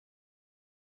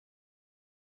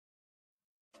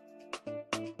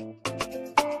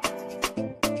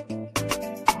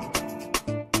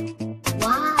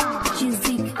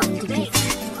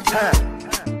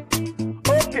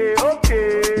Okay,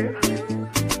 okay.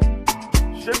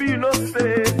 Shebi you know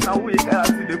say now we gotta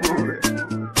see the go.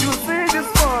 You see this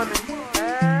morning,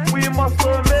 we must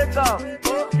go make up.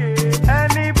 Okay.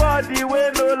 Anybody we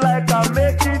no like a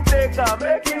make it take a,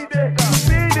 make it take a.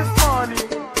 See this morning,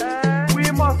 we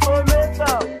must go make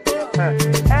up.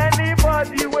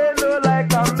 Anybody we no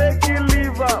like a make it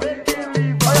leave up.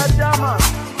 Oh yeah, Jama,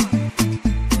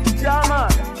 Jama,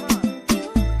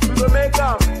 we go make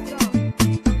up,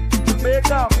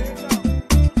 make up.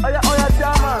 Oh yeah,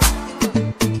 Jama.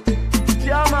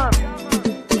 Yeah,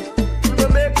 we go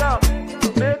make up,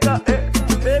 make up,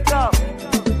 make up.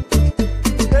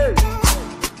 Hey,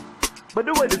 but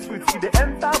the way the sweet see the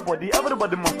enter body,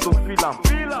 everybody must go feel them.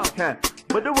 Yeah.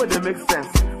 But the way they make sense,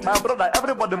 my brother,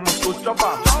 everybody must go chop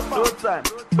them. No time.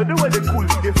 But the way they cool,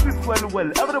 they sweet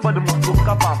well, everybody must go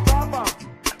cap them.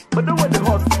 But the way they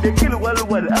hot, they kill well,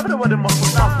 everybody must go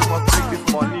snap. We must make this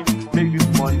money, make this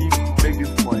money, make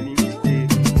this money.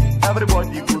 Yeah.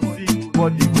 Everybody go see,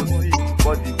 body go see,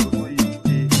 body go see.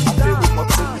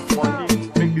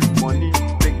 Make this money,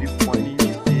 make this money,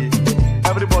 yeah.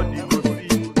 Everybody go see,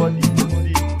 body go see, body go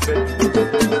see, yeah.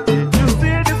 You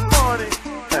see this morning,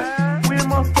 we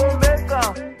must go make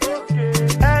up.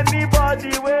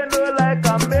 Anybody we no like a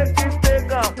make it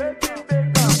take up.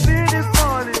 See this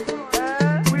morning,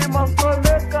 we must go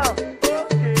make up.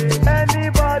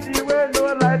 Anybody we no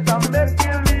like a make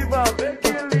it leave up, make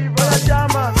it leave up.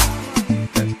 Jama,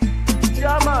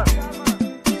 Jama,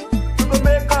 we go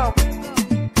make up.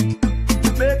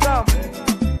 Make up.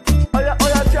 Oh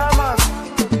yeah, Chairman.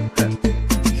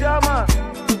 Chairman.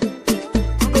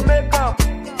 We go make up.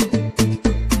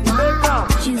 Make up.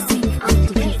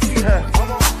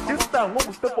 This time when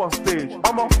we step on stage,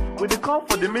 we dey come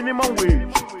for the minimum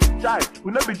wage. Chai,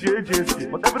 we not be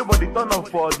JJC, but everybody turn up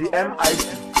for the MIC.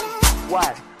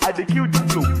 Why? I dey kill the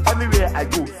flow. Anywhere I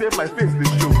go, save my face the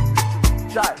show.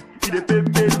 Chai, you dey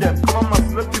pay them. Come on,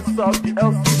 must let this out the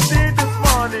LCC this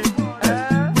morning.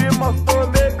 We must go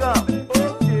make up.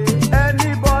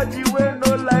 Anybody we no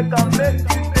like a make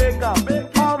it take up.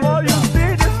 You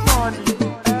see this money,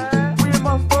 we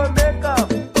must go make up.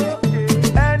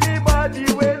 Anybody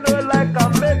we no like a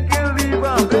make it leave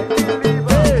up.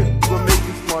 Hey, go make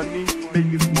this money, make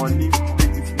this money,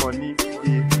 make this money.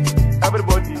 Yeah.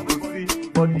 Everybody go see,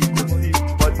 body go see,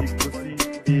 body go see.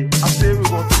 Yeah. I say we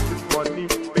want to make this money,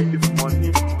 make this money,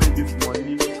 make this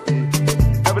money.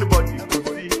 Yeah. Everybody go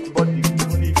see, body go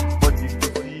see, body go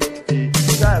see.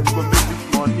 Yeah. We go make this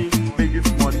money, make this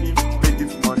money, make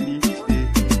this money.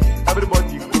 Yeah.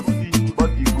 Everybody go see,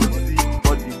 body go see,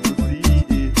 body go see.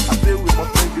 Yeah. I say we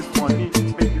must make this money,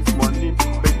 make this money,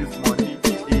 make this money.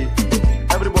 Yeah.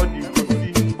 Everybody go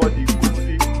see, body go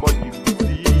see, body go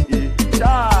see.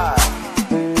 Yeah.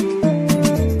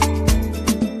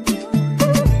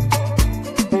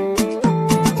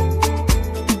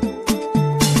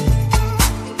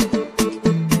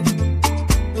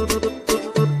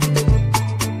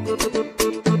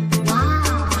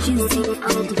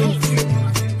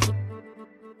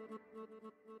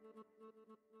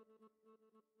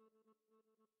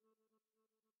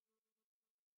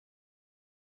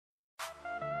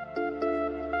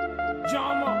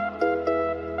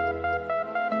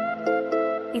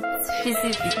 It's Fizzy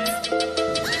Beats.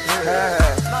 Hey,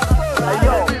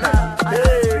 yo,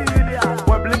 hey,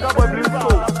 Boyyblink, Boyyblink,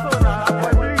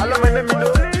 hello, my name is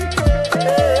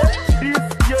this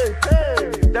year,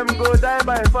 them go die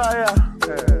by fire.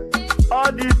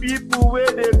 All the people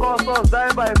where they cause us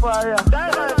die by fire.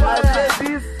 I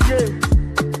say this year,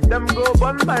 them go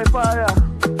burn by fire.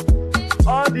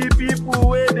 All the people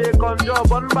where they conjure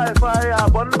burn by fire,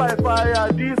 burn by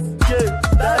fire. This year,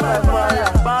 die by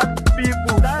fire. Bad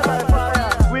people, die by fire.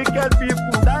 Wicked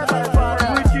people, die by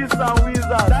fire. Witches and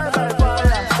wizards, die by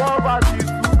fire. Poverty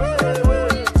too,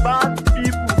 bad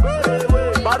people,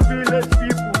 bad village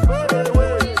people,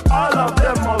 all of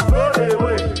them must go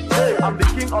away. Hey, I'm the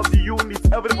king of the unit,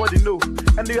 everybody know.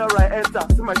 Anywhere I enter,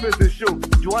 see my face they show.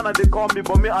 Joanna they call me,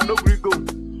 but me I no gree go.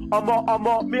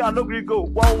 Omo, me I no gree go.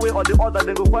 One way or the other,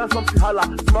 they go find something holla.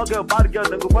 Small girl, bad girl,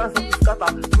 they go find something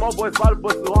scatter. Small boys, bad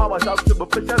boys, know how I shout to, but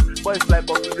patient boys like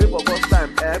us to dream of first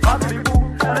time. Bad people,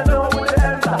 and they know when they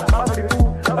enter. Bad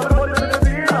people, everybody in the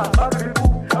arena. Bad people,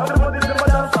 everybody in the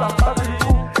dance. Bad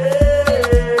people,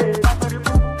 hey. Bad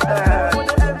people, when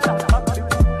they enter. Bad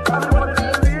people, everybody in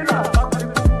the arena. Bad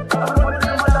people, everybody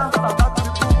in the dance. Bad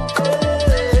people, hey.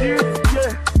 This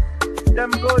year,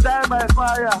 them go die by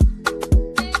fire.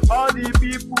 All the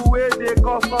people where they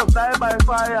cause us die by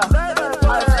fire.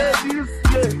 I say this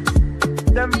year,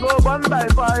 them go burn by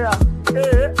fire.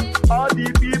 Hey, all the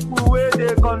people where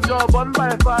they conjure, burn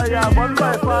by fire,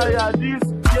 this,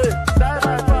 yeah, die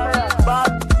by fire,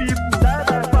 bad people, die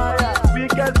by fire,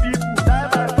 wicked people, die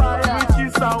by fire,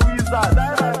 witches and wizards,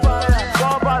 die by fire,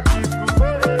 poverty people, go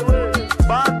away,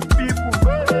 bad people,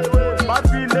 go away, bad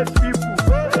village people,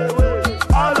 go away,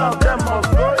 all of them must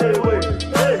go away.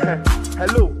 Hey,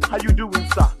 hello, how you doing,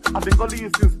 sir? I've been calling you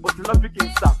since, but you're not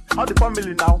picking, sir. How the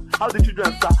family now? How the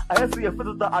children, sir? I hear your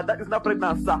father that is not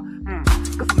pregnant, sir.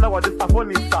 Cause nowadays are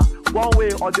funny, sir. One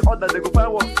way or the other, they go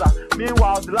find work, sir.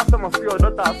 Meanwhile, the last time I see your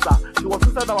daughter, sir, she was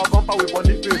inside our bumper with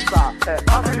body face, sir.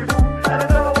 African,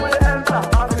 anytime we enter,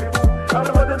 African,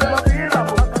 everybody never feel a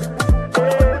book.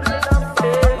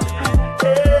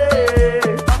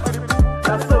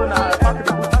 That's so nice,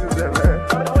 African boots in them,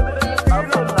 that's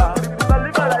so nice. Now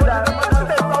live like that.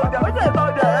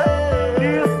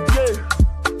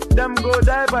 Them go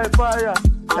die by fire.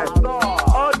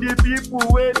 All the people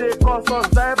where they cause us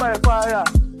die by fire.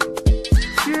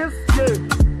 This yeah,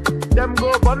 them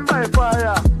go burn by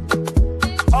fire.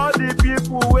 All the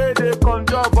people where they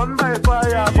conjure burn by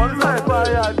fire,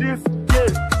 this yeah,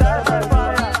 die by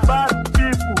fire. Bad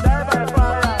people die by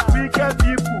fire. Wicked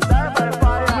people die by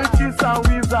fire. Witches and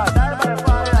wizards die by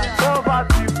fire.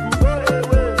 Poverty people go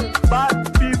away. Bad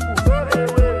people go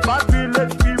away. Bad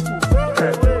village people go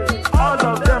away. All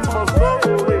of them must go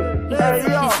away. Hey,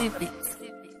 yo.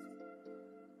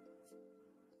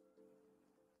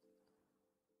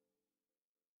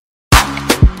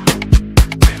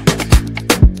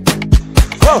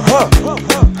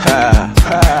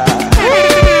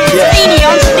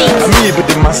 I'm here with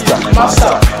the master.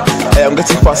 Hey, I'm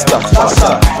getting faster.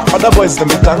 Other boys them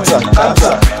be canter. I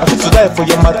feel to die for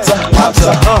your matter.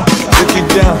 Break it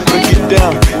down. Take it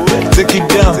down. Break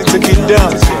it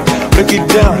down. Take it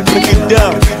down.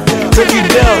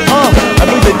 I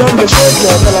bring the down the shake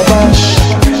your calabash.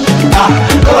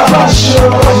 Calabash.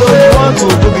 I know you want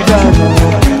to boogie down.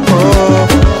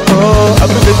 I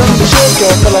bring the down the shake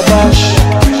your calabash.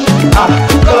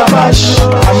 Calabash.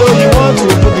 I know you want to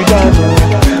boogie down.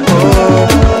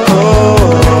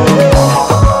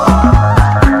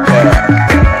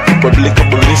 Boyyblink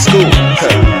school.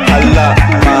 Allah,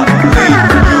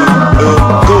 go.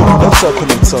 Don't talk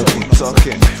when I'm talking.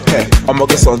 Hey, I'm gonna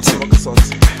get something.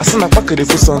 I send a packet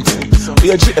of something.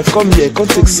 Your GF come here, come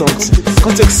take something.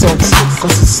 Put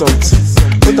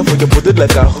up for your body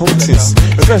like a home things.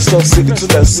 Your friends stop saying you do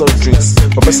that soft drinks.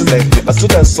 But person like me, I do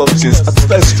that soft things. I do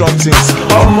that strong things.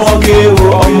 I'm okay.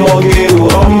 I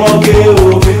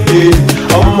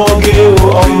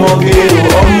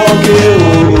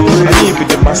need to be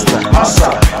the master.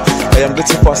 I am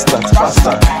getting faster.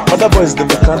 Other boys they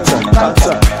be canter.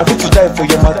 I feel to die for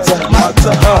your matter.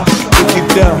 Break it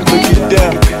down. Take it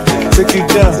down. Break it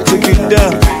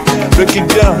down. Take it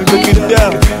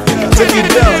down.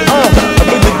 I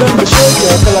bring it down to shake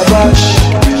your calabash.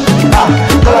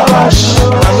 Calabash.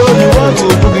 I know you want to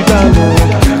boogie down. I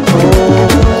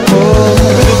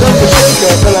bring it down to shake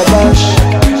your calabash.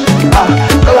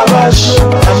 Calabash.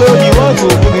 I know you want to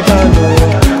boogie down.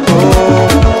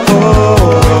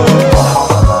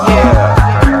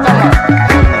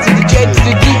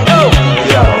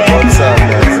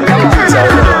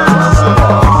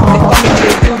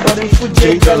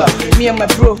 Me and my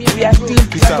bro, we are doing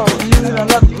peace out.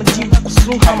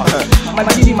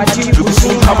 My team,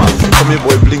 Come here,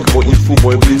 Boyyblink, boy, in full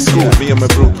Boyyblink school. Me and my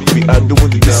bro, we are doing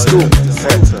the school.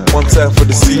 One time for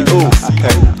the CEO.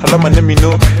 Hello, my name, you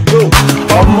know.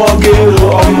 I'm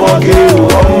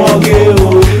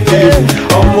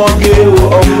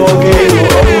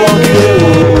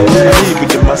be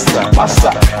the master.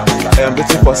 I am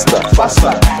getting faster.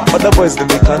 Other boys they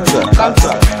be canter. I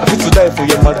feel to die for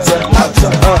your matter.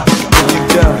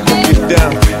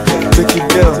 Take it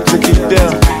down. Take it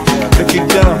down.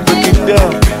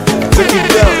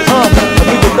 I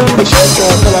bring the down to shake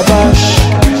your calabash.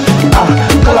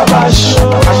 Calabash. I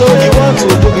know you want to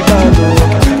boogie down. I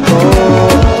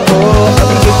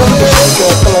bring the down to shake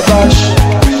your calabash.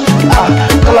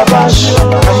 Calabash. I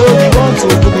know you want to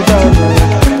boogie down.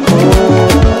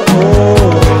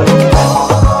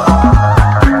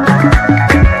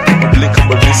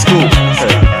 Boyyblink school.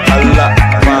 Allah,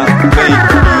 my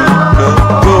baby, no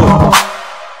go.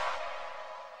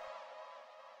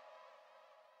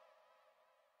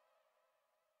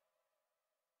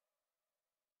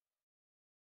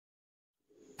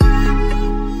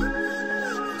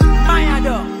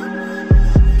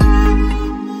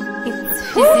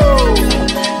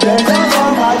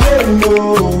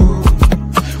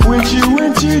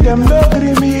 Winchy, them no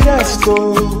gree me rest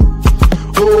go.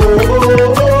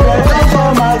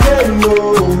 Come again, no.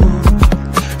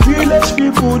 Village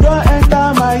people don't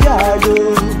enter my yard,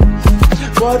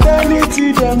 but anything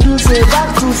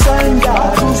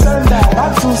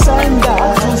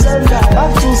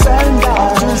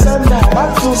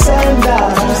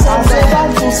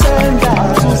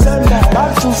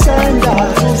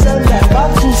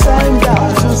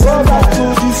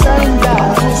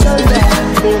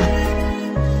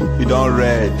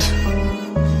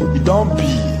be.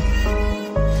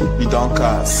 You don't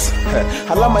cast.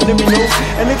 I love my name, you know.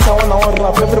 Anytime when I want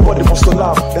rap, everybody must to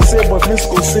laugh. They say, but please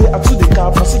go say, I to the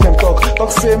cap, I see them talk.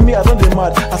 Talk say me, I don't they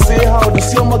mad. I say how they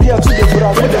see my gear to the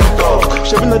brag, make them talk.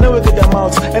 Shaving the name with their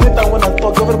mouth. Anytime when I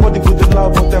talk, everybody go to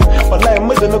laugh with them. But like,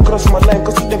 make them no cross my line,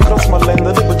 cause if they cross my line,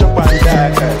 then they go jump and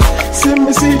die. See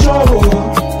me see trouble,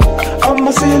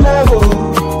 I'ma see level.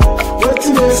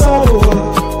 Waiting is sorrow.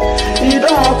 It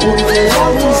don't happen,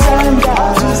 back to sender,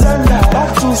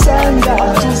 back to sender,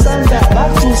 back to sender,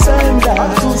 back to sender,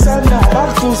 back to sender, back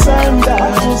to sender,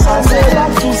 I say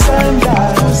back to sender,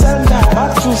 back to sender,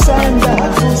 back to sender,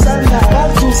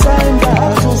 back to sender,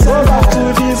 go back to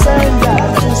the sender.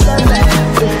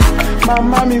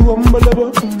 Mama mi wombolobo,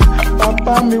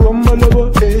 papa mi wombolobo,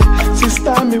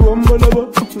 sister mi wombolobo,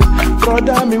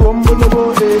 brother mi wombolobo,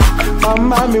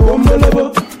 mama mi wombolobo,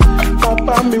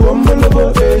 papa mi wombolobo,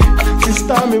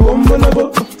 sister me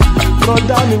wombolobo,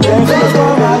 brother me wombolobo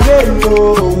again, no.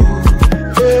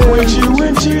 When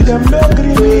she, them no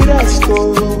green me rest, oh.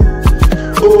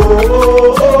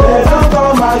 They don't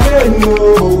come again, no.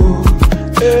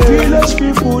 Village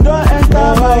people don't enter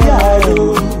my yard,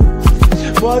 oh.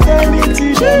 But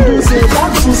anything them do say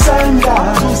back to sender,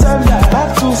 back to sender, back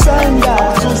to sender,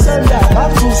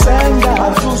 back to sender,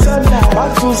 back to sender,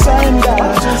 back to sender,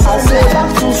 I say back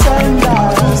to sender,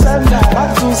 back to sender,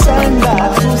 back to sender,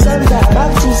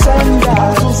 back to sender,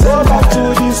 go back to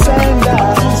the sender.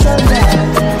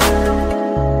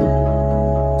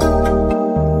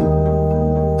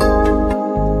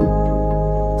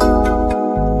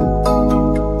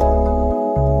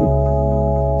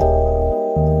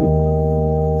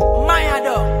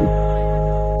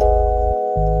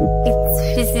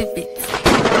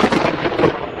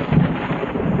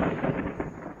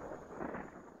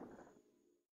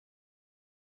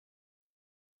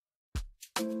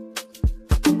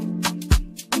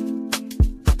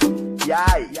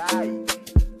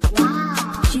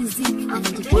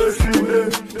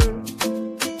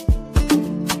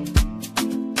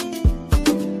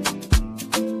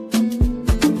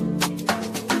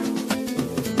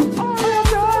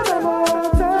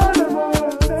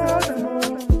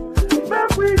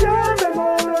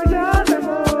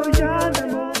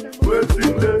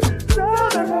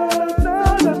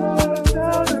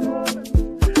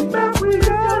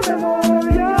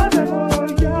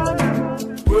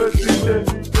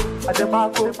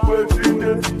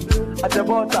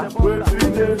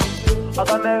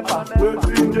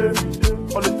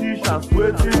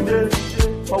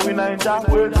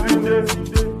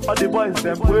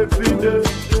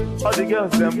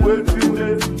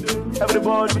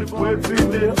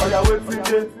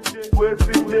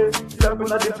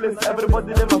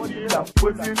 Everybody never feel up,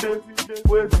 waiting day,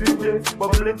 Boyyblink,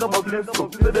 so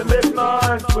they make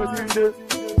noise,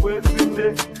 waiting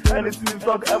day, anything you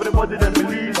talk, everybody then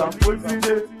believe up, waiting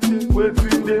day,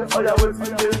 oh yeah,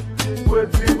 waiting day,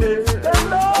 they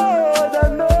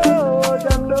know,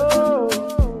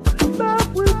 back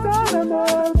we tell them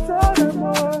all,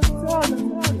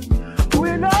 we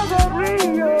know the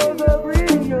bring you,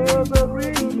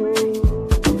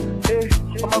 hey,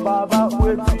 I'm a baba,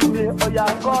 waiting day, oh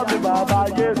yeah, call me baba,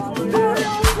 yes,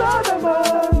 tell them all,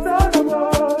 back we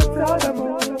tell them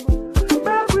all,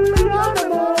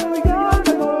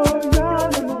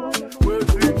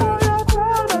 waiting day, oh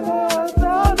yeah,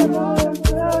 tell them all,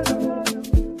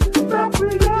 back we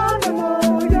tell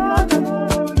them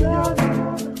all,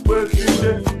 waiting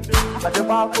day, at the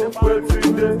back,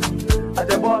 waiting day, at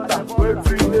the bottom,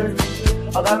 waiting day,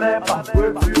 at the nepa,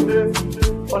 waiting day,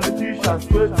 politicians,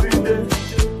 waiting day,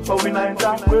 but we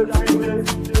Niger, waiting day,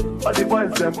 all the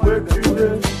boys them waiting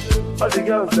day, all the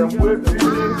girls them waiting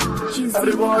day,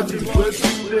 everybody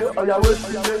waiting day, oh yeah,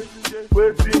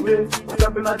 waiting day,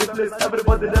 stepping at the place,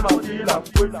 everybody them a feel up,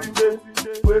 waiting day,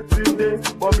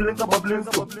 Boyyblink,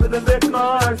 so they make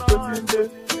noise,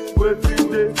 waiting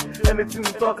day, anything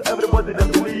you talk, everybody them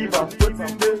believe up,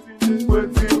 waiting day,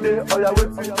 oh yeah,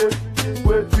 waiting day,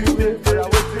 oh yeah,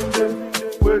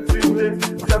 waiting day,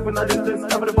 stepping at the place,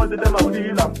 everybody them a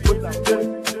feel up, waiting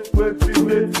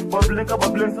day, Boyyblink,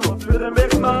 so they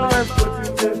make noise,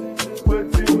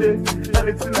 waiting day,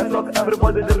 anything I talk,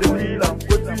 everybody them believe up,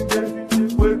 waiting day,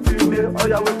 oh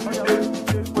yeah, waiting day.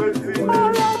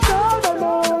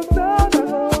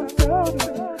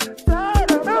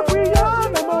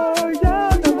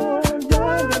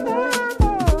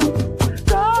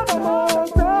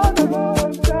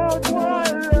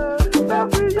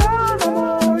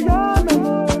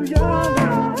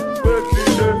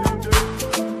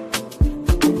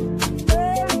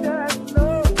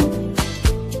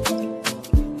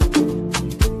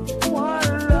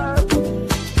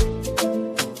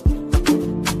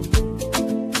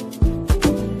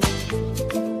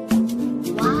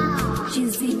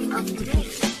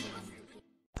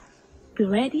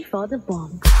 ready for the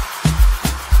bomb.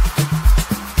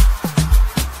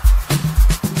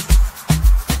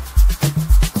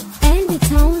 And the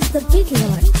town's the big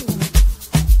lord.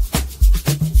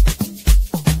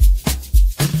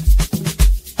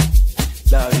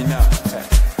 Love you now,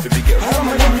 baby girl. How am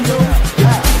I gonna know?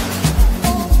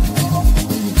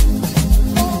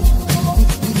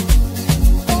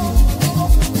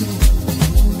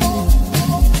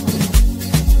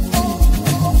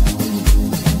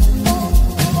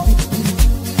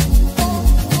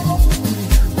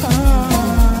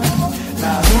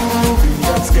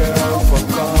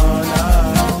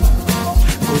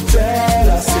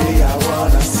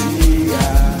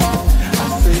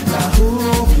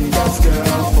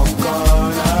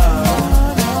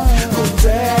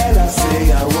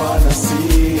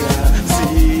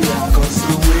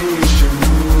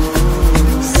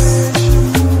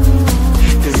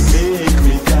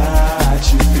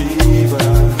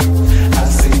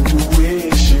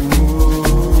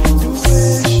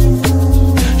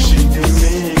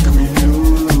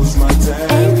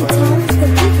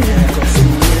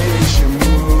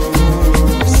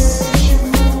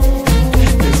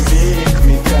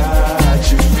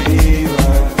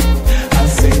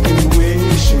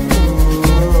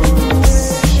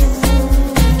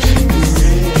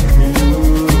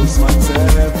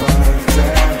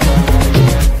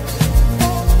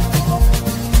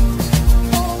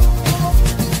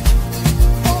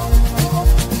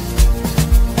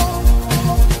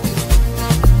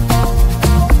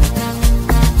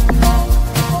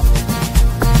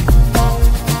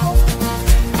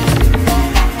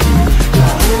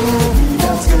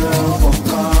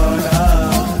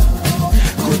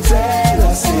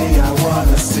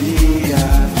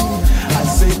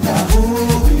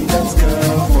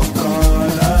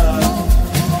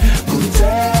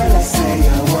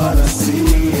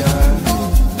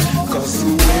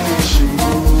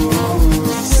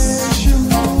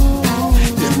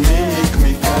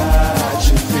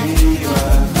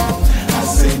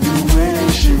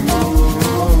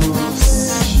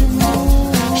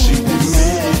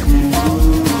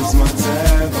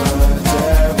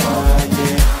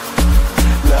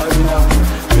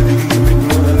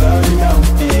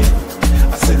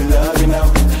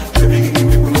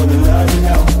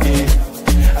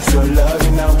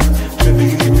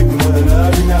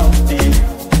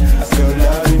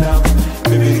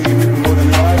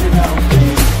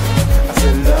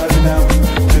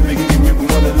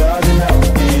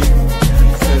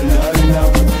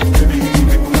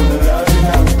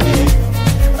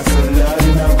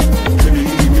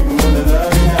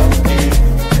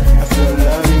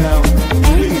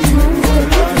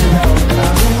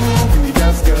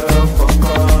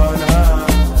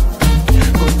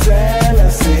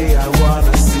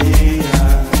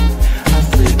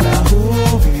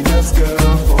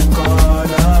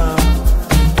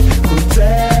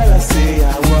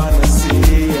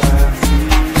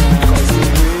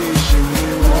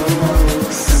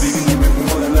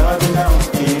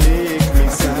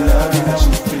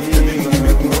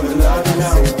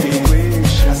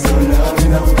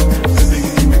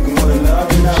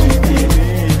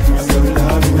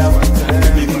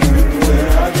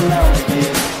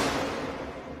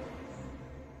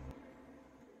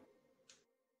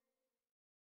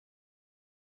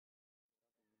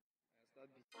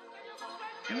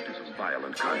 Due to some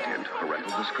violent content,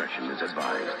 parental discretion is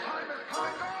advised.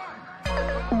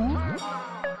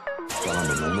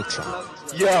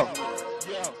 Yo,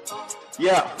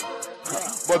 yeah,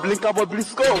 Boyyblink, Boyyblink,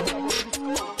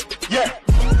 yeah,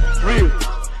 real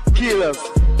killers,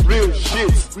 real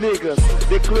shits, niggas.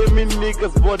 They claiming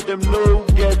niggas, but them no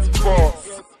get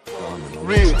force.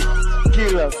 Real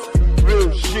killers,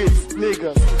 real shits,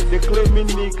 niggas. They claiming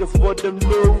niggas, but them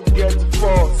no get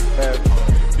force.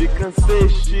 You can say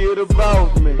shit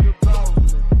about me.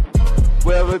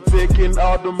 We're taking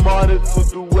all the money to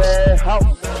the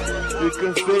warehouse. You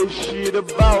can say shit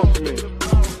about me.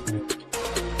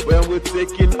 When we're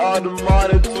taking all the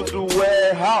money to the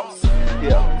warehouse.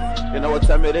 Yeah, you know what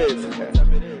time it is.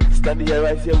 Standing here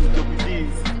right here with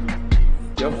WDs.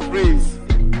 You're freeze.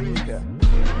 Yeah.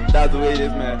 That's the way it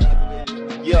is, man.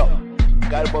 Yo,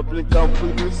 got a Boyyblink, come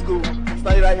to school.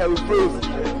 Standing right here with Bruce.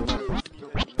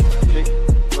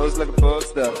 Close like a pop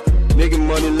star, making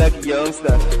money like a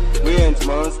youngster. We ain't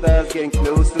monsters, getting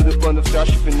close to the point of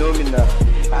trashy phenomena.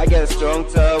 I got a strong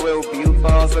tower where we'll build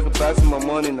pounds like a box of my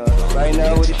money now. Right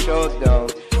now with the shutdown,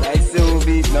 like say we'll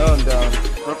be known down.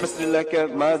 Purposely like a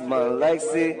madman, like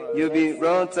say you'll be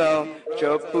round town.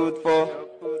 Chop food for,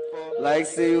 like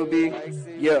say you'll be,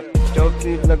 yeah. Chop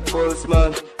teeth like a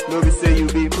policeman, nobody say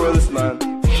you'll be policeman.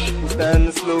 time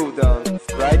to slow down.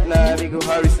 Right now we go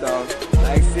hurry down.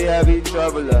 Like say I be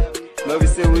troubler. No we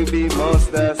say we be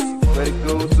monsters. Where they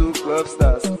go to club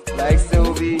stars. Like say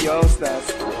we be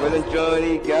youngsters. Well and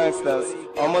Johnny gangsters.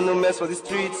 I'm on no mess for the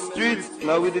streets.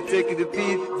 Now we dey take the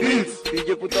beats.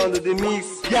 DJ put on the mix.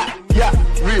 Yeah,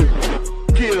 real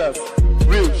killers,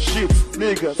 real shit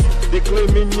niggas. They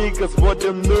claim me niggas, but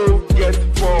them no get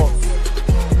force.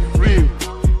 Real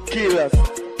killers,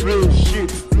 real shit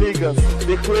niggas.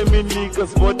 They claim me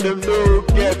niggas, but them no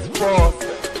get force.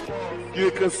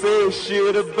 You can say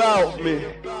shit about me,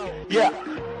 yeah.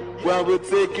 When we're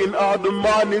taking all the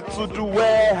money to the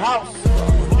warehouse.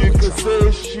 You can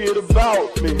say shit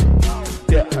about me,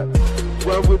 yeah.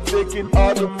 When we're taking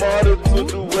all the money to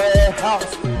the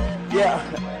warehouse. Yeah.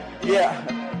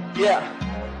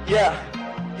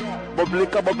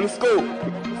 Boyyblink school.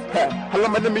 Hey, hello,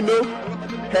 my name, you know.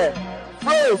 Hey,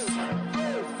 first.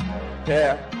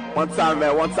 Yeah, one time,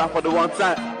 man, one time for the one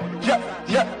time. Yeah.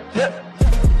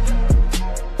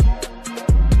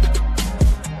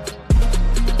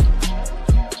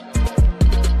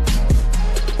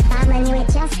 Man, you were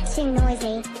just too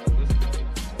noisy.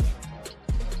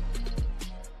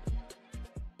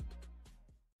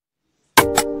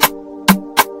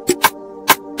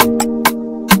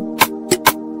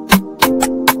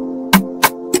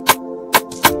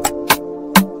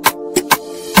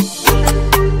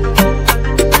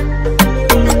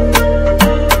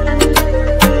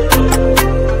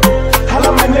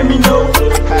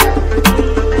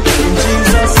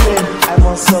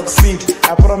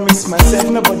 Myself,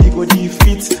 nobody go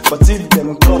defeat. But if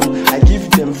them come, I give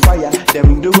them fire.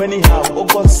 Them do anyhow, oh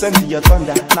God send your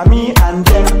thunder. Now me and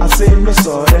them, I say no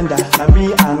surrender. Now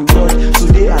me and God,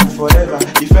 today and forever.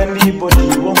 If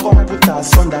anybody won't come put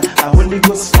us under, I Holy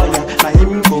Ghost fire, now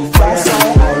him go fire. That's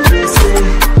why I will say,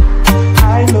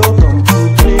 I know come to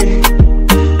play.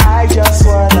 I just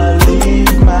wanna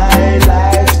live my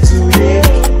life today.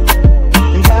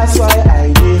 And that's why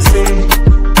I will say,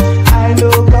 I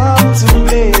know come to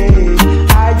play.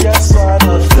 I just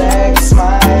wanna flex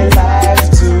my life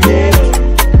today.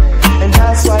 And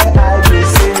that's why I will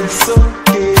say it's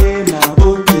okay now,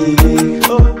 okay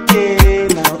now,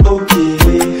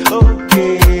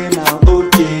 okay now,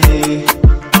 okay.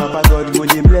 Papa God,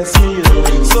 would you bless me?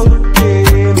 It's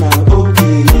okay now,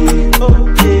 okay now,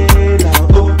 okay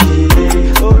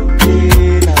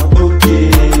now,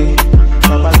 okay.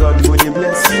 Papa God, would you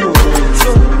bless you? It's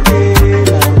okay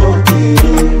now, okay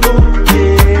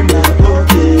now,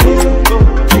 okay.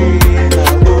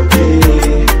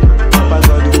 Papa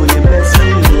God, would you bless me?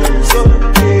 It's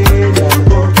okay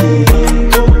now, okay now,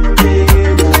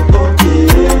 okay.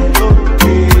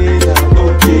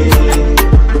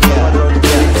 Papa God,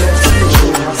 bless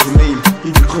you. Has a name,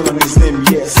 if you call on his name,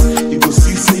 yes. You go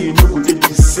see, say you know, go take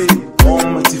the same.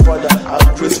 Almighty Father,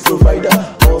 our grace provider,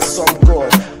 awesome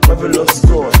God, marvelous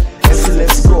God,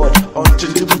 excellent God,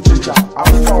 unchangeable teacher,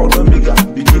 Alpha and Omega,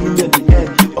 beginning and the end,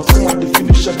 ultimate the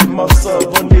finish of the master of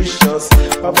all nations.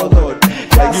 Papa God,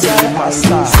 that's why I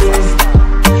say,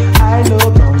 I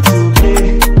know come to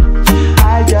play. I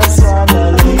just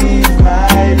wanna live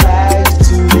my life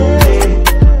today.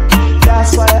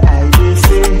 That's why I will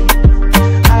say,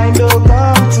 I know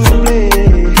come to play.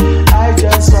 I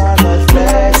just wanna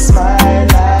flex my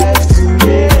life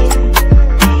today.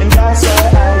 And that's why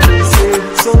I will say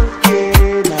it's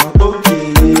okay now, okay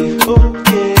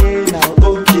now,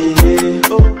 okay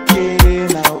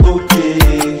now, okay.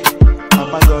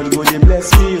 Papa God, go dey bless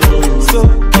me, oh. It's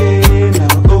okay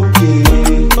now, okay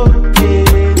now, okay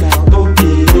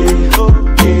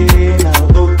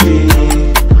now, okay.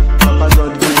 Papa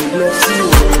God, go dey bless you,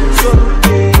 oh. It's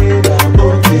okay now,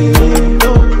 okay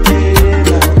now, okay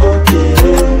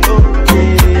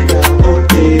now,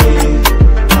 okay.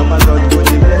 Papa God, go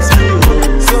dey bless me,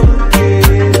 oh. It's okay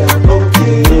now,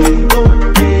 okay now,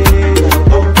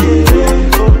 okay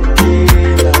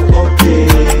now, okay.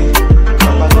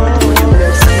 Papa God, go dey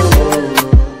bless you, oh.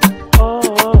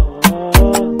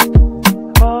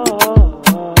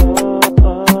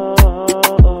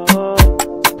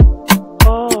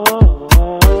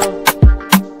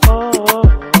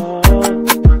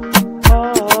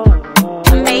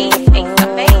 Amazing.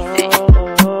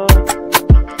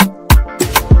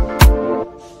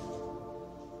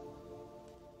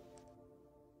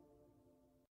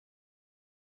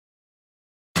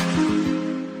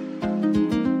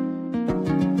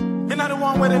 Me not the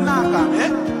one with the knock on, eh?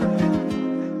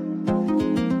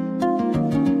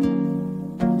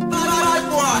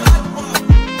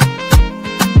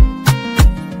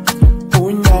 Oh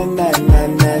na na na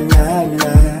na na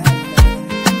na,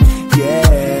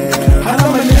 yeah. I know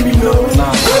my name, you know.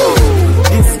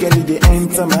 This girl they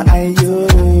enter my eye,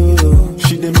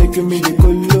 making me the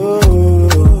colo.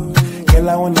 Girl,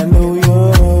 I wanna know you,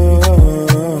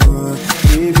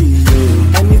 baby, yo.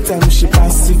 Anytime she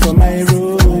pass it for my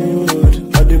road,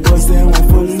 all the boys they will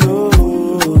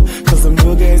follow, cause I'm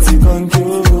no getting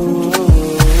control.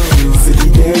 See the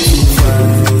girl too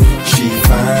fine, she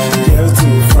fine, girl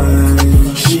too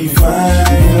fine, she fine,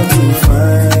 girl too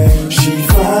fine, she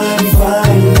fine,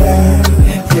 fine,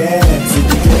 yeah. See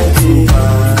the girl too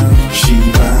fine, she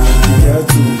fine, girl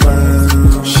too fine,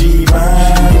 she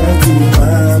fine, girl too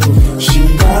fine, she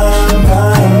fine,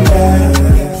 fine,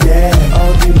 yeah.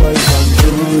 All the boys want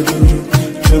jogodo,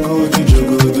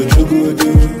 jogodo,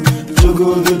 jogodo,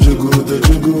 jogodo, jogodo,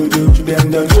 jogodo, them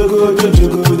done jogodo,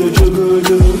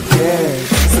 yeah.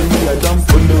 Send me a dump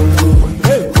pulongo,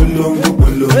 pulongo,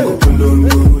 pulongo,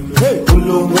 pulongo,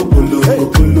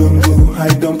 pulongo, I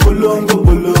done pulongo,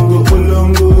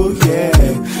 yeah.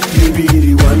 You be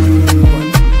the one,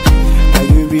 and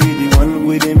you be the one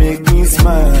where they make me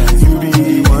smile. You be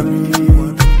the one,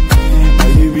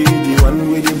 and you be the one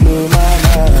where they blow my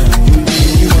mind. You be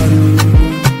the one,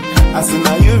 I say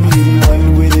now you be the one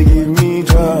where they give me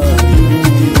joy. You be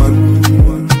the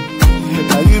one,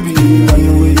 now you be the one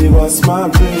where they bust my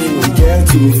brain. Girl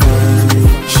too fine,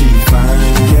 she fine,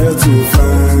 girl too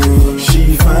fine, she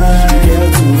fine, girl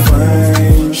too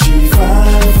fine, she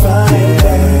fine, fine,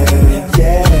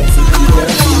 yeah.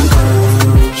 Girl too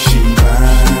fine, she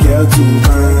fine, girl too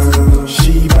fine,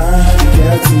 she fine,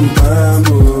 girl too fine,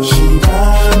 oh, she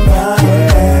fine,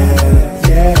 fine,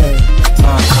 yeah.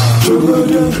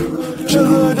 Jogodo,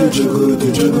 jogodo, jogodo,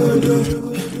 jogodo,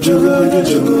 jogodo,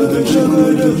 jogodo,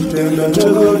 jogodo, them done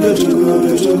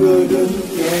jogodo,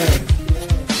 yeah.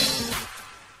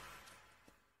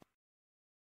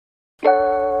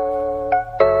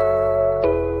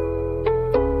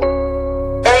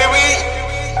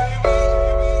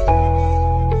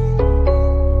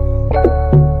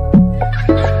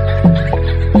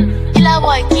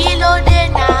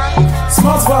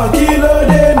 Smarts for kilo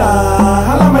de na,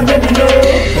 hala my baby no.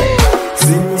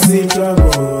 See me see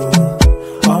trouble,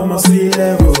 almost see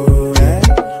level,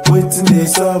 waiting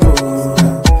this trouble.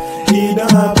 It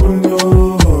don't happen no,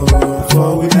 for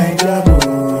we like trouble.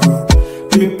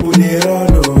 People they run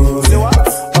no,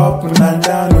 up and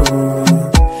down no.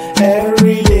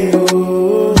 Every day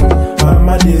oh,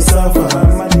 mama they suffer,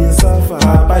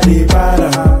 papa they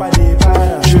para,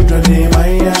 children they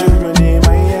maya,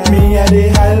 me a they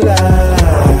holla.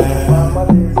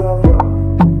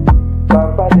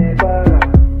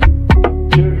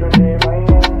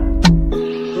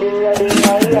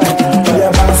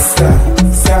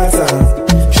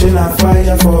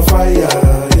 Fire for fire,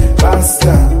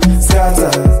 basta,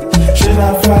 scatter. She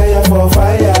na fire for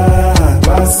fire,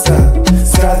 basta,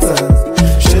 scatter.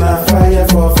 She na fire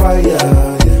for fire,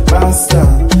 basta,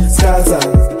 scatter.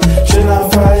 She na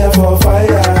fire for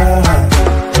fire.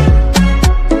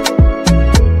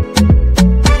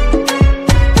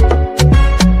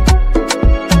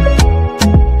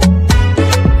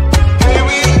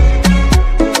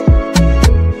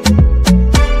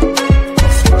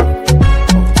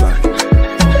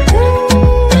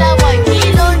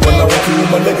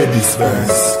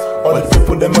 All the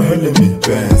people them are hailing me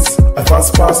Benz. I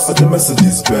fast pass for the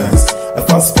Mercedes Benz. I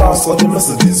fast pass for the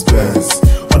Mercedes Benz.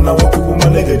 When I walk with my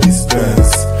leg at this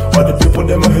Benz. All the people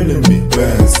them are hailing me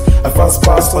Benz. I fast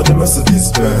pass for the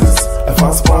Mercedes Benz. I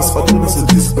fast pass for the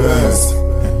Mercedes Benz.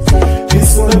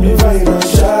 It's gonna be violent,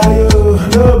 shy, oh.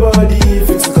 Nobody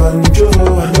fix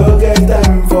control. No get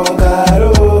time for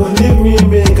caro. Leave me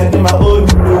make I do my own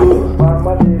blow.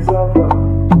 Mama they suffer,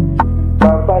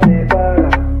 papa they para.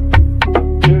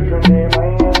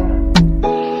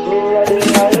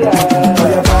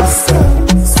 Fire basta,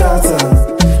 scatter.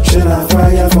 She na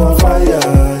fire for fire,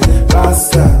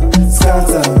 basta,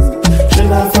 scatter. She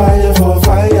na fire for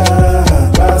fire,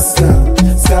 basta,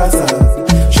 scatter.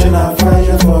 She na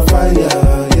fire for fire,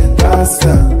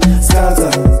 basta,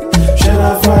 scatter. She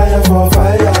na fire for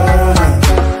fire.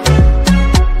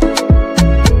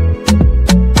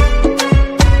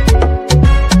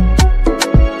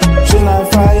 She na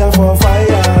fire for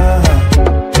fire.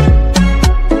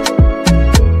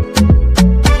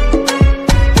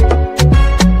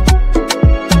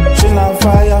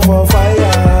 Fire for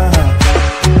fire.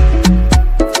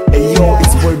 Hey yo,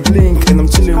 it's Boyyblink and I'm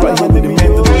chilling right here with the man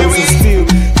that lives still.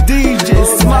 DJ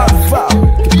Smart Vibe.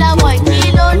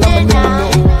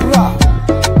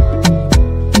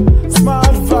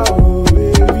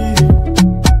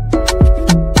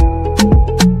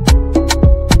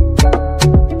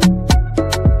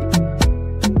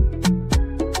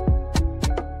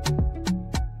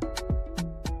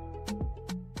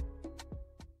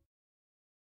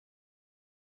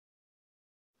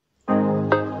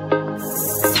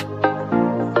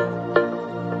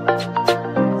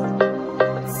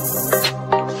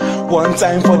 One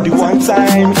time for the one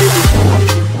time.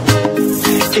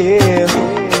 Yeah.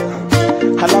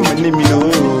 Hala my name, you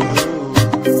know.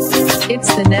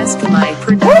 It's the Neskamai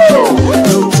production.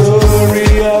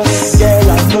 Notorious,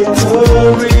 girl, I'm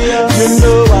notorious. You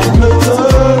know I'm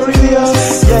notorious.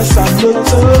 Yes, I'm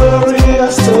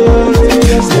notorious,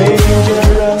 notorious,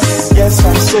 dangerous. Yes,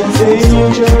 I'm so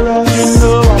dangerous. You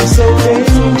know I'm so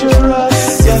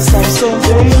dangerous. Yes, I'm so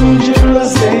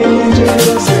dangerous,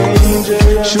 dangerous,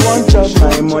 dangerous. She won't chop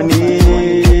my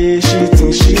money. She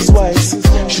thinks she's wise.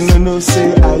 She no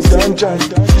say I don't join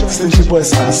Stingy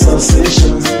Boys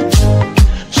Association.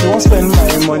 She won't spend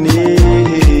my money.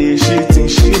 She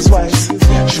thinks she's wise.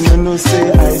 She no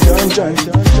say I don't join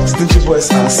Stingy Boys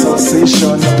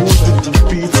Association. Now who did the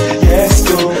beat? Yes,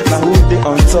 go. Now who they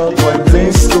on top?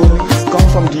 Boyyblink go. Come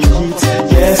from the heat.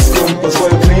 Yes, go. But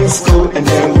Boyyblink go. And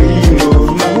then we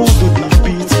know. Now who do the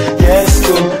beat? Yes,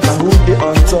 go. Now who they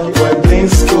on top?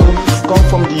 Boyyblink go. Come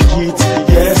from the heat.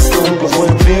 Yes, go. But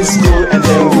Boyyblink go. And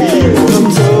then we know.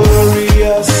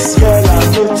 Notorious, girl, I'm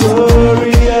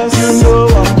notorious. You know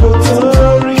I'm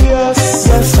notorious.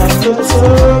 Yes, I'm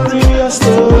notorious,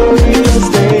 notorious,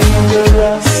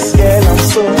 dangerous. Girl, I'm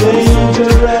so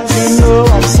dangerous. You know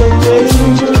I'm so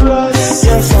dangerous.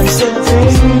 Yes, I'm so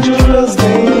dangerous,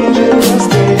 dangerous,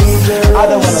 dangerous. I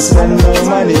don't wanna spend no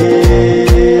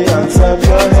money on top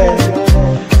your head.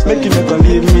 Make you not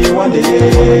leave me one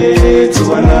day to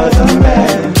another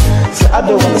man. So I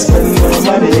don't wanna spend no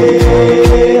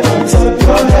money on top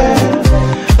your head.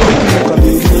 Make you not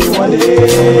leave me one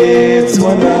day to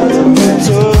another man.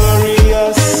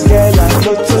 Notorious, girl, I'm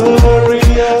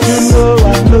notorious. You know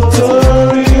I'm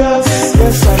notorious.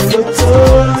 Yes, I'm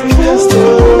notorious,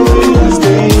 notorious,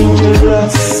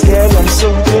 dangerous. Girl, I'm so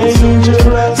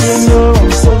dangerous. You know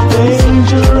I'm so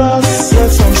dangerous.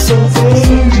 Yes, I'm so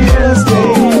dangerous,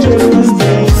 dangerous,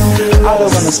 dangerous. I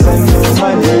don't wanna spend no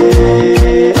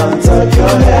money on top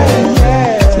your head.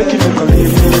 Make you not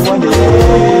leave me one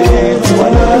day to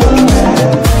another man.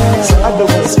 So I don't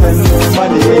wanna spend no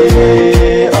money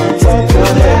on top your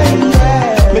head.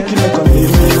 Make you not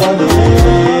leave me one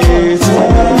day to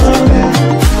another man.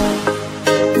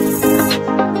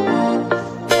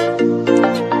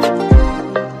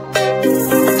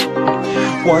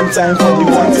 One time for the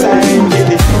one time,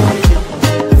 yeah.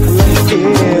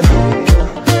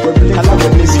 I love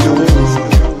when this goes.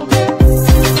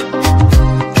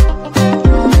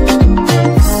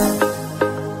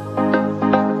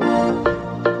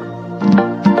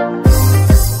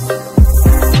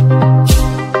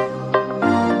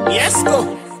 Yes, go.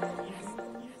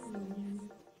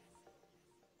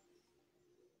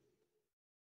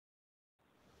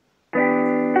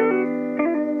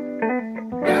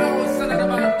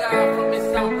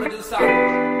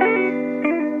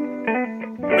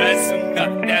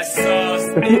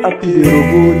 Fais à tout des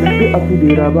robots, fais à tout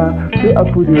des rabats, fais à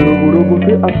tout des robots,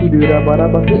 fais à tout des rabats,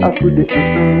 fais à tout des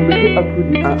fais à tout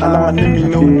des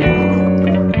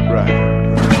Right.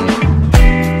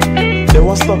 They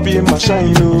won't stop in my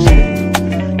shine, no.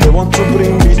 They want to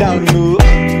bring me down, no.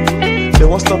 They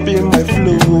won't stop in my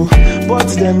flow, but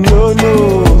them no.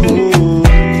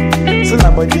 So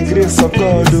now by the grace of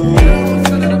God,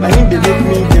 now him they make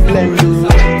me the blend,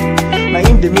 now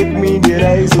him they make me the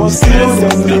rise, but still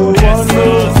them no one know.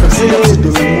 See how to the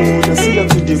mood, see how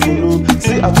to the follow,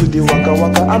 see how to the waka.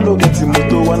 I no get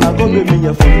moto, when I go baby me a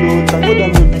follow, thank God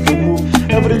I'm no big move.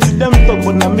 Everything them talk,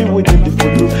 but now me with the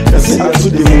follow. See how to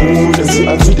the mood, see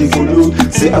how to the follow,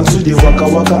 see how to the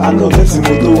waka. I no get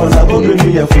moto, when I go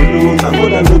baby me a follow, thank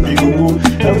God I'm no big move.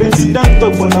 Everything them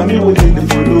talk, but now me with the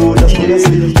follow. That's what I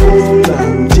say, hold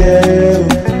and jail.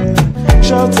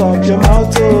 Shut up your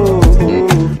mouth, oh.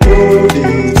 No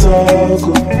they talk,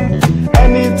 oh.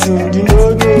 Anything you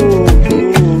know,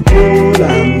 hold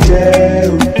and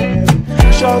jail.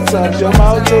 Shut up your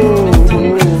mouth, oh.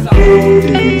 No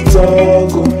they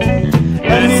talk, oh.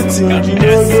 Anything you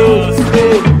know,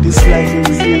 hey, this life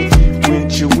we live,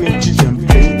 winchy,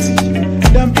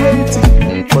 them plenty.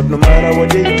 But no matter what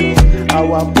they do,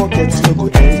 our pockets no go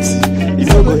empty. It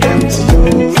no go empty,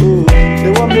 oh.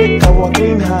 They won't make our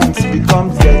clean hands become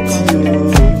dirty,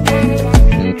 oh.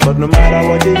 But no matter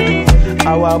what they do,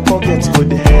 our pockets go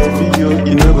the heavy, yo.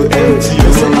 It no go empty,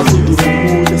 yo. Say how to the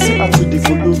fufu, they say how to the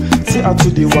follow, say how to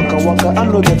the waka. I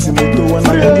know that's in moto, and I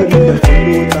don't get the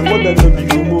follow. Thank God that no be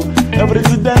homo.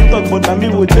 Everything them talk, but I me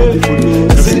with the follow.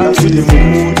 Say how to the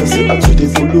mumu, they say how to the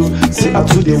follow, say how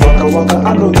to the waka.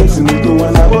 I know that's in moto,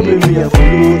 and I go be me a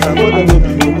follow. Thank God that no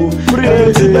be homo.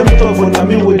 Everything them talk, but I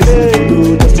me with the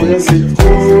follow. That's why I say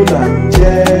hold and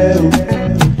jail.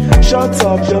 Shut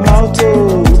up your mouth,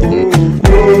 oh.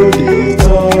 No they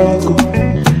talk, oh.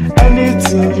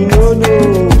 Anything Anything you know,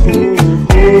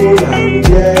 I'm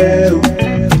there.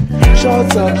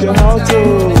 Shut up your mouth, they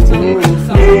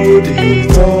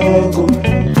talk.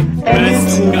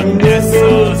 Anything you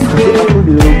know,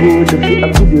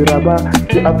 up to the rubber,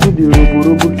 up to the robo,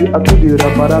 up to the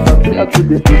rubber, up to the up to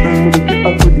the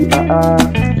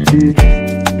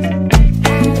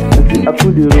up to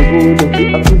the robo,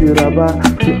 up to the rubber,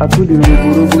 up to the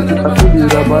robo, up to the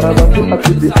rubber, up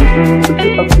to the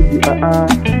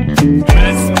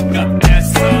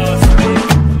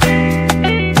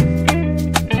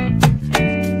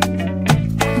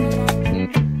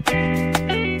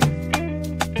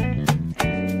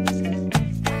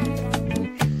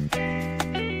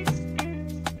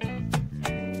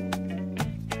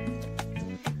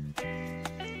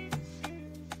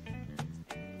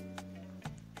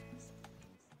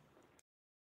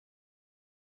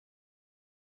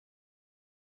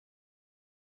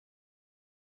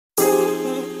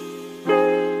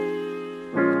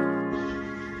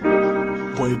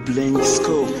Boyyblink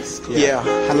scope. Yeah,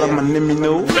 hello, my name you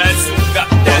know.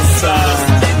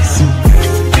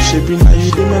 Shaping how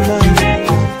you do my mind.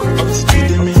 Up to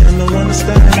today, me, I don't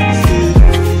understand.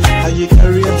 How you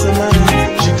carry out a man.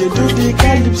 She did do the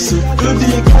calypso,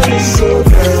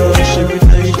 girl. Shaping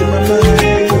how you do my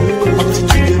mind. Up to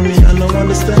today, me, I don't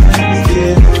understand.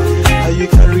 How you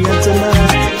carry out a man.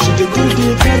 She did do the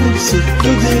calypso,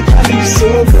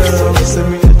 girl. Send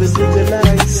me the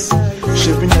lights.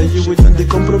 Shaping how you would on the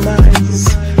compromise,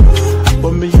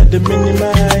 but me had to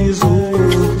minimize.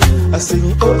 I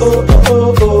sing oh.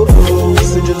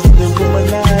 Say just the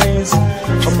womanize.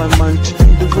 On my man, chicken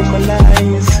the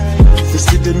womanize. You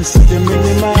see them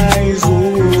minimize.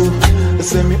 I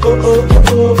say me oh.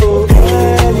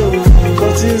 Hello,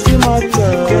 what is the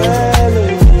matter? Hello,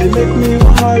 they make me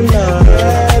holler.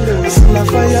 Hello, it's not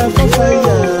fire for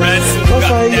fire, baby, for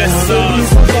fire.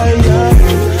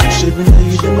 Shaping how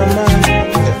you do my mind.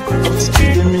 Up to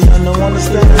today, me, I don't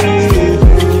understand.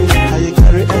 How you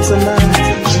carry answer man.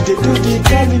 She did do the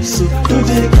calypso,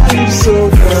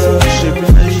 girl.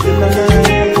 Shaping how you do my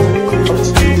mind. Up to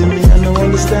today, me, I don't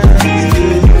understand.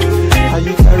 How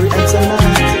you carry answer man.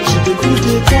 She did do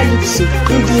the calypso,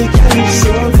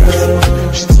 girl.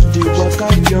 She did the walk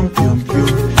out, yum.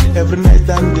 Every night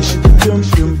and day she did yum.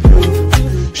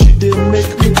 She did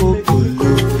make me go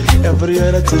low. Every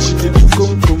other day she did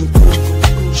come.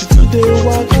 She today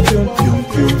walk up, yum.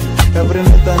 Every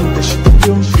night and day she did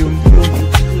yum.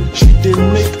 She did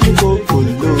make me go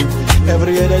low.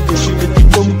 Every other day she did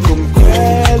come.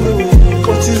 Hello,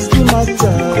 what is the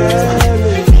matter?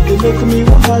 Hello, they make me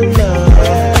holler.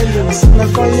 I send a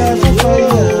fire for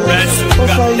fire, baby, for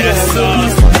fire.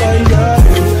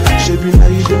 Shaping how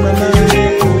you do my mind.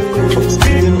 Up to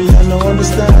today, me, I don't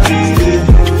understand.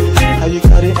 How you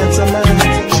carry answer man.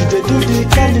 She did do the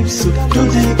calypso,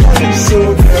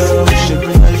 girl.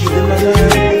 Shaping how you do my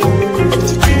life. Up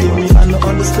to today, me, I don't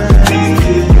understand.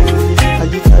 How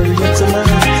you carry answer man.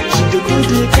 She did do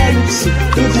the calypso,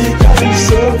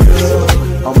 girl.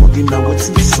 I'm working now, what's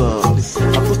in the sauce? I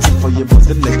put it for your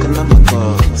body like an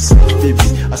boss. Baby,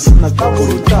 I seen a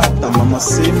taburu tata. Mama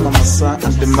say, mama sa,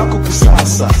 and the makuku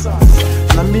sasa.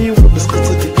 Now me with biscuits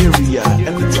of the area.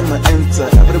 Anytime I enter,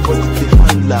 everybody be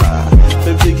holla.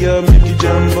 Baby girl, make you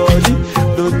jam body.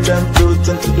 Low time to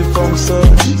the phone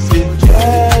surgery.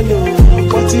 Hello,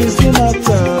 what is the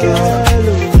matter?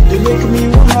 Hello, they make me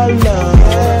holla.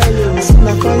 I seen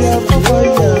a fire for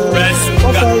fire, baby,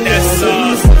 for fire.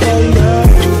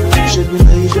 Shaping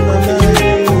how you do my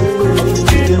mind. Up to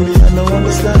today, me, I don't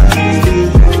understand.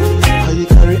 How you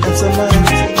carry answer man.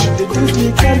 She did do the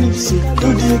calypso,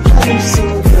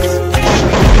 girl.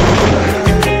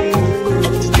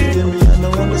 Up to today, me, I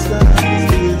don't understand.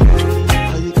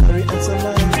 How you carry answer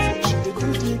man. She did do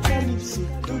the calypso,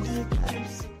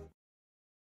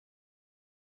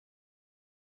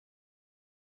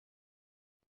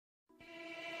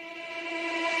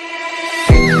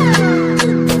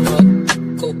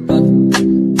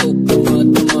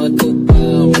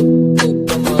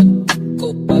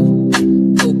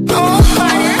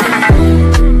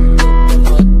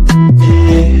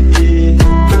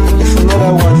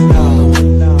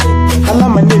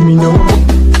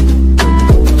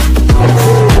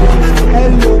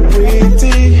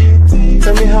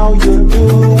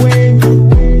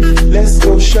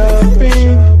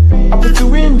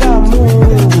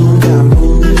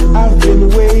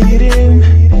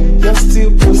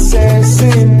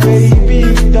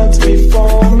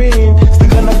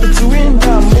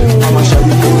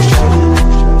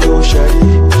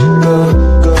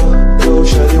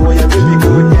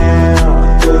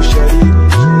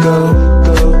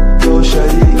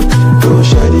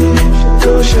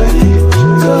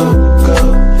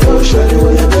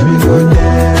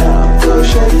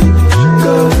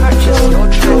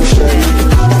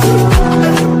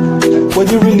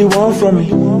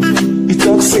 want me. You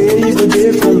talk say you go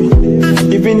there for me.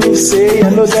 Even if say I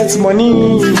no get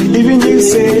money, even if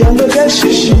say I no get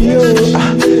shishi,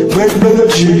 break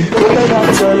biology, better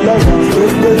than your love,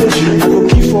 break biology. I go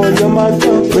keep for your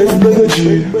matter, break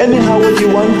biology. Anyhow what you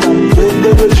want, break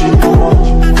biology. Come on,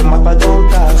 the matter don't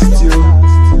cast you.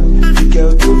 The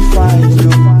girl too fine, you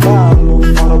bam,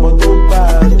 on about too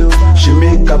bad, she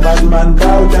make a bad man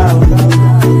bow down.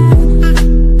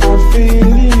 I'm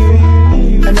feeling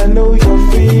you, and I know you're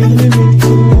feeling me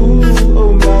too.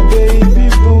 Oh my baby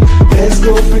boo, let's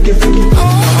go freaky freaky.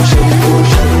 Shawty, go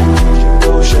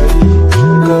shawty,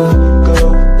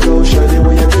 go shawty,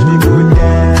 when your baby go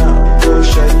down. Go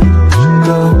shawty,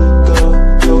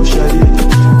 go shawty,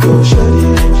 go shawty,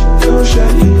 go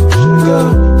shawty,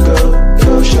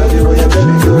 go shawty, when your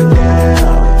baby go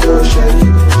down. Go shawty,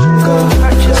 go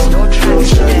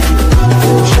shawty,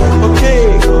 okay,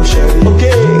 go shawty,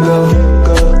 okay,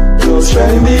 go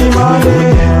spend the money,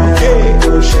 okay,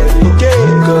 go shawty, okay,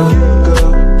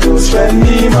 go spend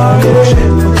the money,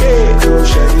 okay, go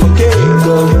shawty, okay,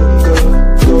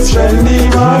 go spend the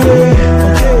money,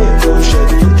 okay, go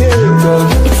shawty, okay,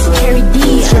 It's Carrie D.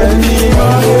 spend the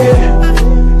money.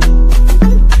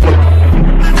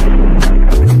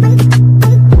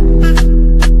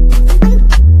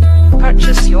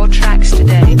 Purchase your tracks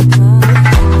today.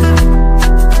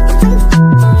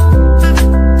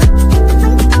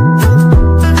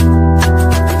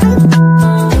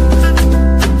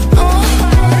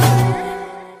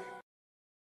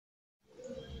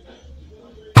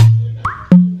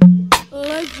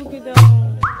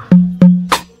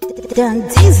 Done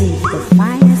dizzy, the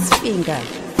finest finger.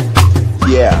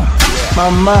 Yeah,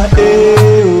 mama,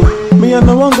 me I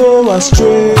no want go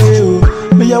astray,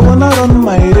 me I wanna run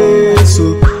my race,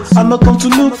 I no come to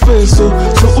look face, so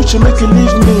would you make you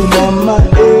leave me, mama,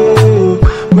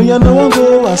 me I no want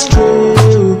go astray,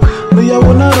 me I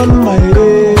wanna run my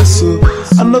race,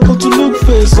 I no come to look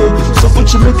face, so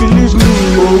would you make you leave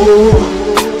me,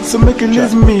 oh, so make you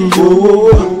leave me,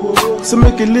 oh, so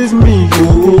make you leave me,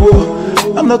 oh.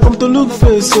 I'm not come to look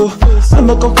face, I'm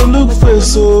not come to look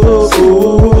face, so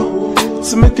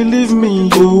make you leave me,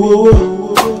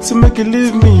 so make you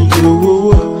leave me,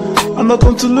 I'm not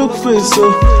come to look face,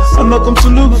 I'm not come to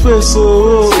look face,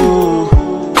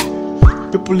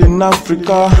 people in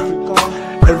Africa,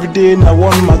 every day na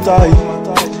one matter,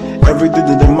 every day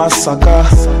they massacre,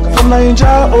 from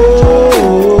Nigeria,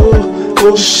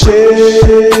 oh shit.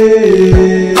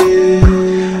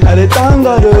 I dey thank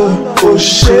God, oh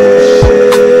shit.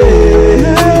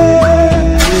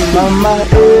 Mama,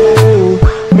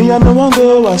 me I no want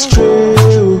go astray,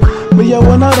 me I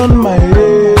wanna run my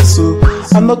race,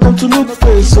 I'm not come to look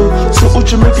face, so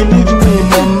would you make you leave me,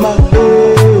 mama,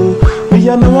 me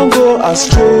I no want go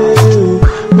astray,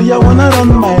 me I wanna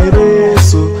run my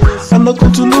race, I'm not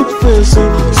come to look face, so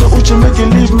would you make you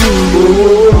leave me,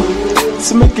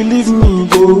 so make you leave me,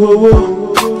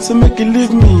 so make you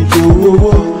leave me,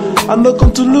 I'm not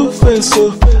come to look face,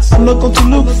 I'm not come to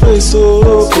look face, so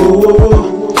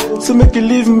make you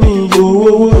leave me,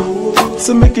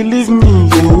 so make you leave me,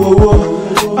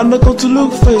 I'm not come to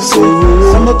look face,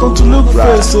 I'm not come to look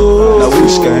face, now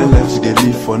which kind life they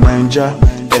live for Nigeria?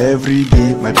 Every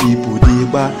day my people dey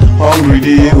back, hungry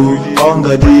day,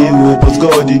 hunger day, but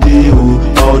God dey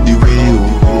all the way,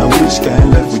 now which kind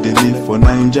life they live for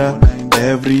Nigeria?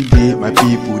 Every day my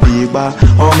people dey back,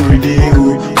 hungry day,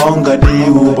 hunger day,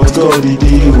 but God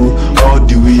dey all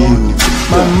the way.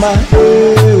 Mama,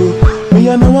 me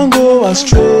I no want go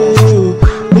astray,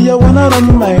 me I wanna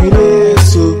run my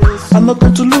race, I'm not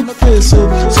come to look face, so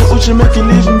would you make you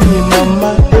leave me,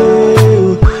 mama?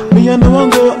 Me I no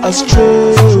want go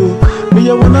astray, me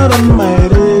I wanna run my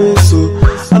race,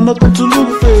 I'm not come to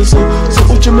look face, so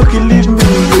would you make you leave me,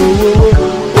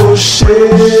 oh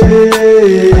shit.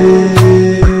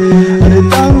 I dey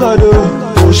thank God,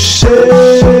 oh shit,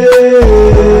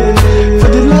 for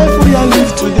the life we are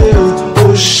live today,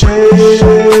 oh shit.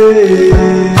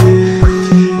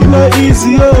 You know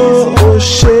easy, oh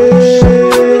shit,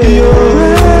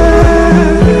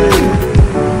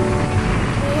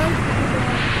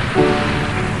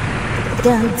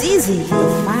 Done dizzy,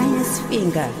 the finest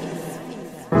finger.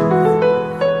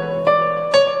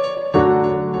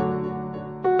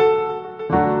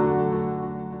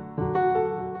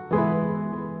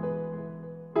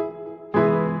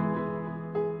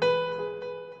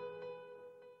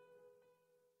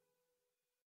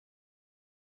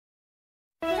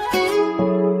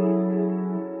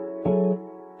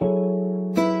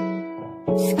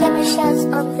 Skirmishes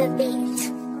on the beat.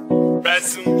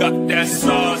 Ransom got that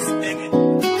sauce in it.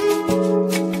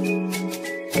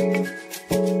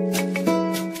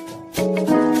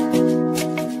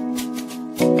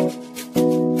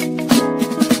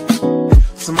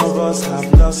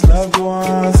 lost loved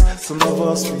ones. Some of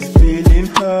us we feeling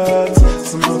hurt.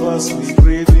 Some of us we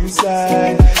grieve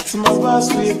inside. Some of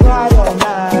us we cry all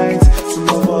night. Some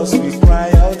of us we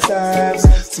cry all times.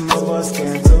 Some of us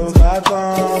can't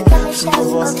overcome. Some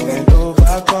of us can't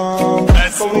overcome.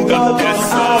 But we got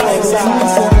eyes. I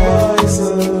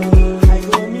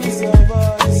go miss your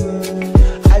voice.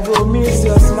 I go miss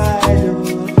your smile.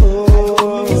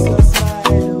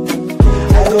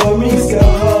 I go miss your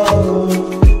hug,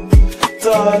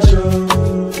 touch.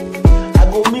 I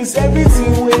go miss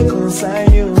everything we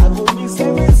consign you. I go miss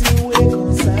everything we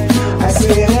consign you. I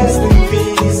say rest in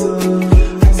peace.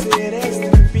 I say rest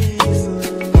in peace.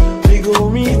 We go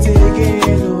meet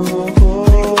again.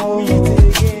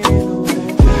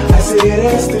 I say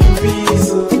rest in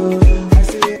peace. I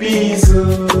say peace.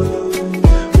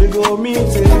 We go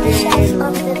meet again.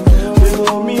 We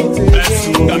go meet again.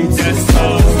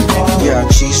 Yeah,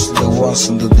 cheers to the ones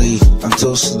on the day, and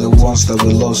toast to the ones that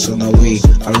we lost on our way.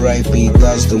 R.I.P.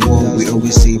 That's the one we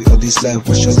always say. For this life,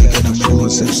 we're surely gonna make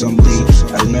ourselves someday.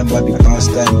 I remember the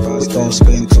past time we all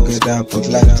spent together, but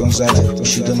life turns out we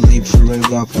shouldn't live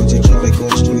forever. But you by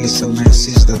God's grace and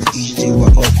mercies that each day we're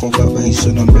all covered by His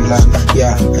own umbrella.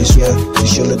 Yeah, I swear it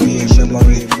surely be a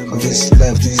memory of this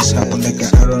life. Things happen like an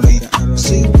irony.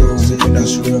 Say go, living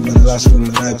as room and last for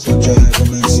the night, but joy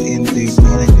commences in the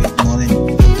morning.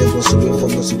 There was a way for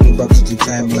us to go back to the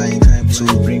timeline to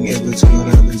bring everything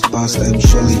around this past time.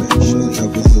 Surely I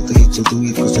will today to do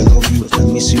it because I love you, I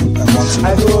miss you, I want you.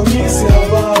 I go miss your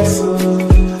voice.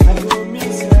 I go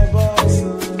miss your voice.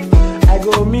 I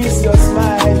go miss your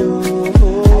smile. I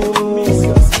go miss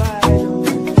your smile.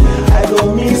 I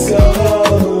go miss your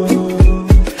hug,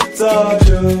 touch.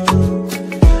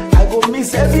 I go miss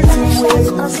everything we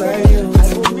concern you. I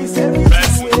go miss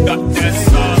everything we concern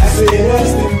you. I say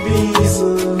rest in peace.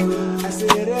 I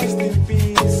say rest in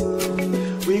peace.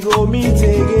 We go meet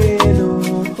again.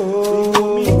 We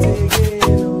go meet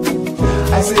again.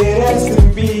 I say rest in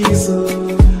peace.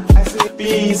 I say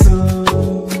peace.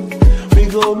 We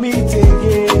go meet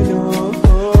again.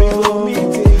 We go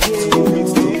meet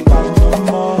again. No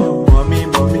more, mommy,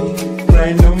 mommy,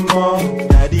 cry no more.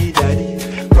 Daddy, daddy,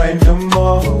 cry no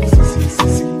more. Sissy,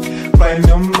 sissy, cry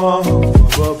no more.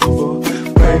 Bobo,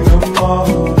 bobo, cry no more.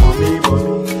 Mommy,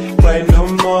 mommy, cry no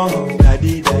more.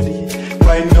 Daddy, daddy,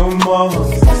 cry no more.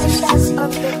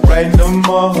 Cry no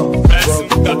more. I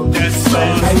go miss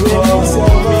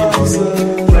your voice.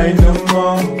 Cry no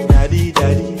more. Daddy,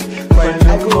 daddy, cry no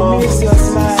more. I go miss your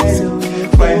smile.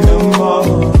 Cry no more.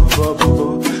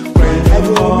 I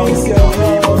go miss your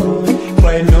hug.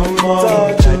 Cry no more.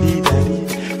 Daddy, daddy,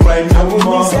 cry no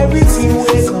more. I miss everything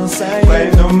we consign. Cry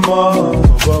no more.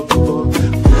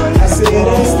 I say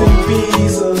rest in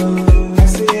peace. I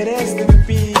say rest in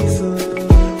peace.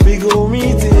 We go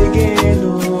meet again.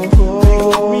 We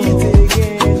go meet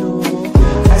again.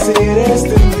 I say rest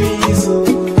in peace.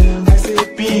 I say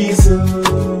peace.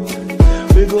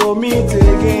 We go meet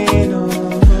again.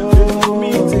 We go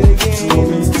meet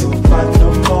again.